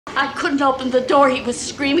I couldn't open the door. He was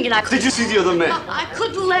screaming and I couldn't... Did you see the other man? I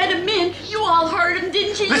couldn't let him in. You all heard him,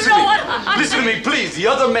 didn't you? Listen you know to me. what? Listen to me, please. The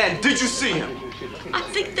other man, did you see him? I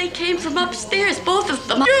think they came from upstairs, both of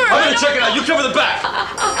them. I'm gonna check it out. You cover the back.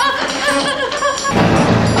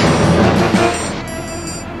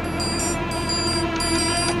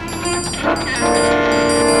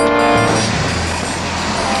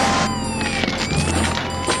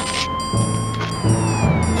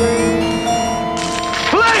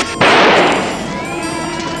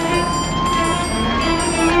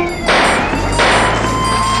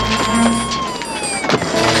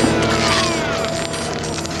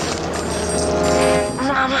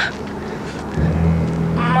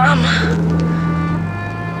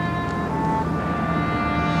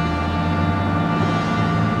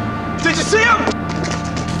 Did you see him?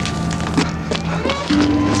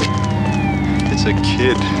 It's a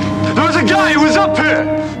kid. There was a guy who was up here.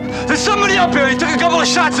 There's somebody up here. He took a couple of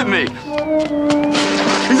shots at me.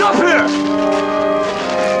 He's up here.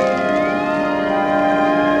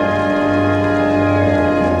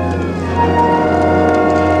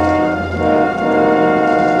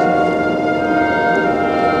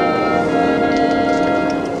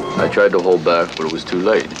 I tried to hold back, but it was too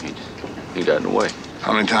late. He got in the way.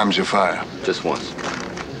 How many times you fire? Just once.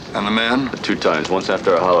 And the man? 2 times. Once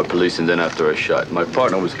after I hollered police and then after I shot. My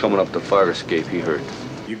partner was coming up the fire escape. He heard.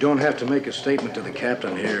 You don't have to make a statement to the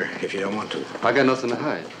captain here if you don't want to. I got nothing to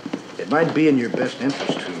hide. It might be in your best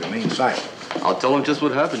interest to remain silent. I'll tell him just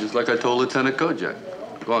what happened, just like I told Lieutenant Kojak.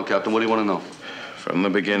 Go on, Captain. What do you want to know? From the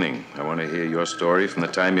beginning. I want to hear your story from the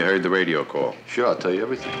time you heard the radio call. Sure, I'll tell you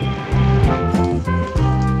everything.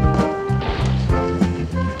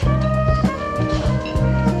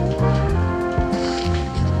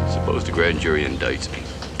 Suppose the grand jury indicts me.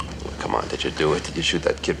 Come on, did you do it? Did you shoot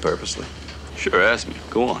that kid purposely? Sure, ask me.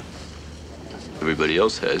 Go on. Everybody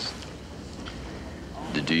else has.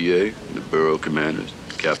 The DA, the borough commanders,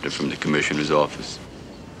 the captain from the commissioner's office.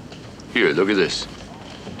 Here, look at this.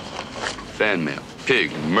 Fan mail,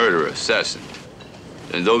 pig, murderer, assassin.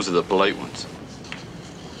 And those are the polite ones.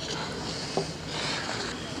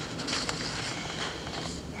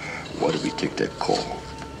 Why did we take that call?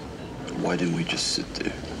 Why didn't we just sit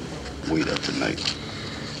there, wait out the night?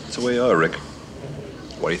 That's the way you are, Rick.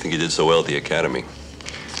 Why do you think you did so well at the academy?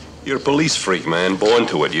 You're a police freak, man, born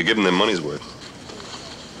to it. You give them their money's worth.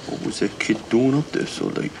 What was that kid doing up there so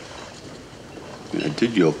late? I mean, I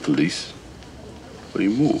did yell police, but he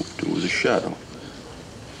moved. There was a shadow.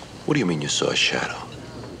 What do you mean you saw a shadow?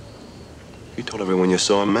 You told everyone you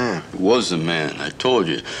saw a man. It was a man. I told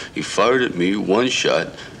you. He fired at me 1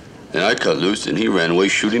 shot, and I cut loose, and he ran away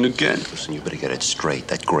shooting again. Listen, you better get it straight.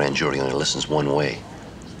 That grand jury only listens one way.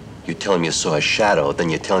 You tell him you saw a shadow,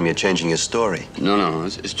 then you tell him you're changing your story. No,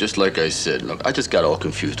 it's just like I said. Look, I just got all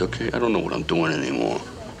confused, okay? I don't know what I'm doing anymore.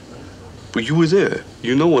 But you were there.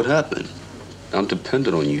 You know what happened. I'm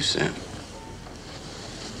dependent on you, Sam.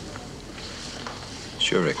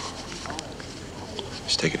 Sure, Rick.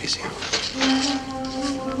 Just take it easy.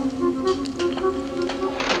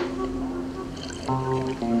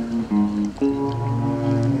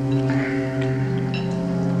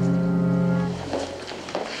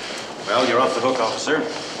 Well, you're off the hook, officer.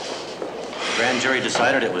 The grand jury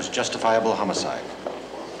decided it was justifiable homicide.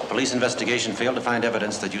 The police investigation failed to find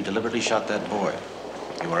evidence that you deliberately shot that boy.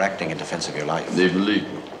 You were acting in defense of your life. They believe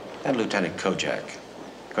me. And Lieutenant Kojak.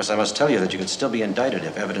 Of course, I must tell you that you could still be indicted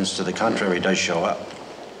if evidence to the contrary does show up.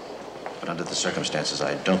 But under the circumstances,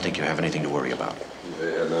 I don't think you have anything to worry about.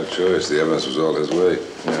 They had no choice. The evidence was all his way.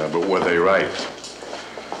 Yeah, but were they right?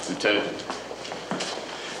 Lieutenant,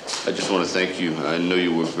 I just want to thank you. I know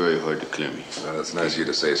you worked very hard to clear me. Well, that's nice of you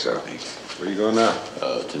to say so. Where are you going now?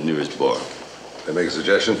 To the nearest bar. Can I make a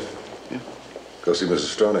suggestion? Yeah. Go see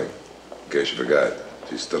Mrs. Stronig. In case you forgot,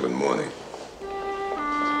 she's still in mourning.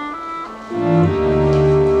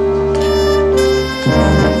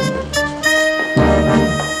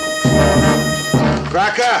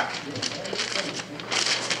 Cracker!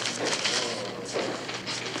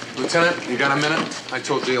 Lieutenant, you got a minute? I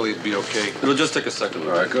told Daly it'd be okay. It'll just take a second.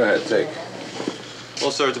 All right, go ahead, take.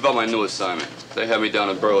 Well, sir, it's about my new assignment. They have me down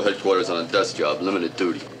at borough headquarters on a desk job, limited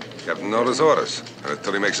duty. Captain Nota's orders. And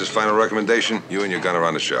until he makes his final recommendation, you and your gun are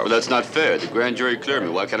on the show. Well, that's not fair. The grand jury cleared me.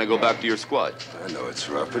 Why can't I go back to your squad? I know it's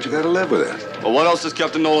rough, but you gotta live with it. Well, what else does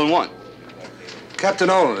Captain Nolan want? Captain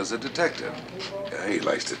Nolan is a detective. Yeah, he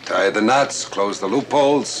likes to tie the knots, close the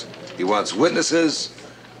loopholes. He wants witnesses,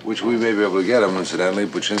 which we may be able to get him. Incidentally,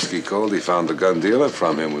 Buczynski called. He found the gun dealer.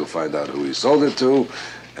 From him, we'll find out who he sold it to,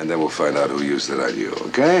 and then we'll find out who used it on you,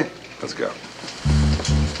 okay? Let's go.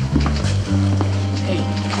 Hey,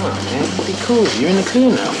 Come on, man. Be cool. You're in the clear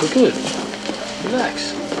now. We're good.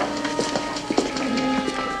 Relax.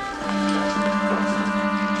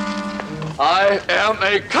 I am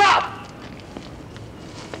a cop!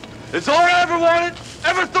 It's all I ever wanted,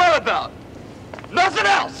 ever thought about. Nothing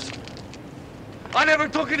else! I never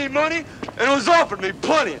took any money, and it was offered me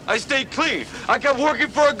plenty. I stayed clean. I kept working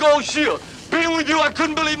for a gold shield. Being with you, I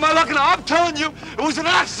couldn't believe my luck, and I'm telling you, it was an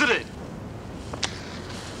accident.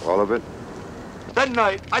 All of it? That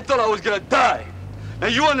night, I thought I was gonna die. Now,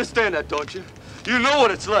 you understand that, don't you? You know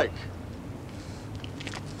what it's like.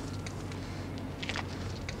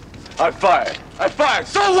 I fired.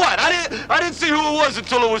 So what? I didn't see who it was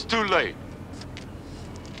until it was too late.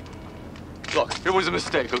 Look, it was a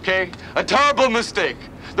mistake, okay? A terrible mistake.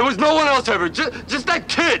 There was no one else ever. Just that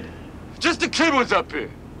kid. Just the kid was up here.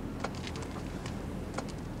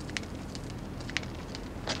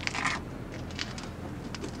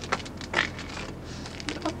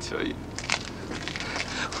 I'll tell you.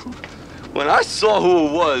 When I saw who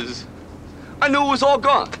it was, I knew it was all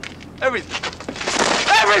gone. Everything.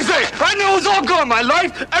 Everything! I knew it was all gone. My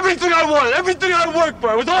life, everything I wanted, everything I worked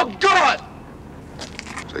for, it was all gone.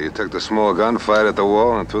 So you took the small gun, fired at the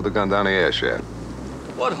wall, and threw the gun down the air shaft.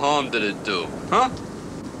 What harm did it do, huh?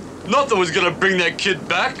 Nothing was gonna bring that kid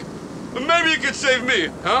back. But maybe it could save me,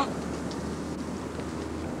 huh?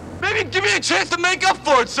 Maybe give me a chance to make up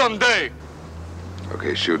for it someday.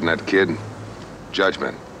 Okay, shooting that kid,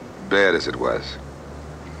 judgment, bad as it was.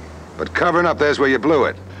 But covering up, there's where you blew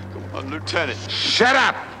it. Lieutenant. Shut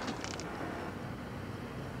up!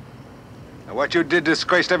 Now, what you did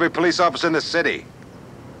disgraced every police officer in the city.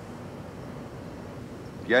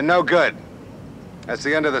 You're no good. That's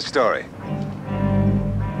the end of the story.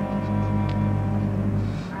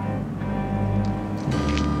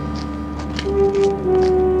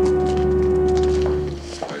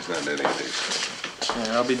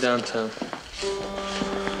 Yeah, I'll be downtown.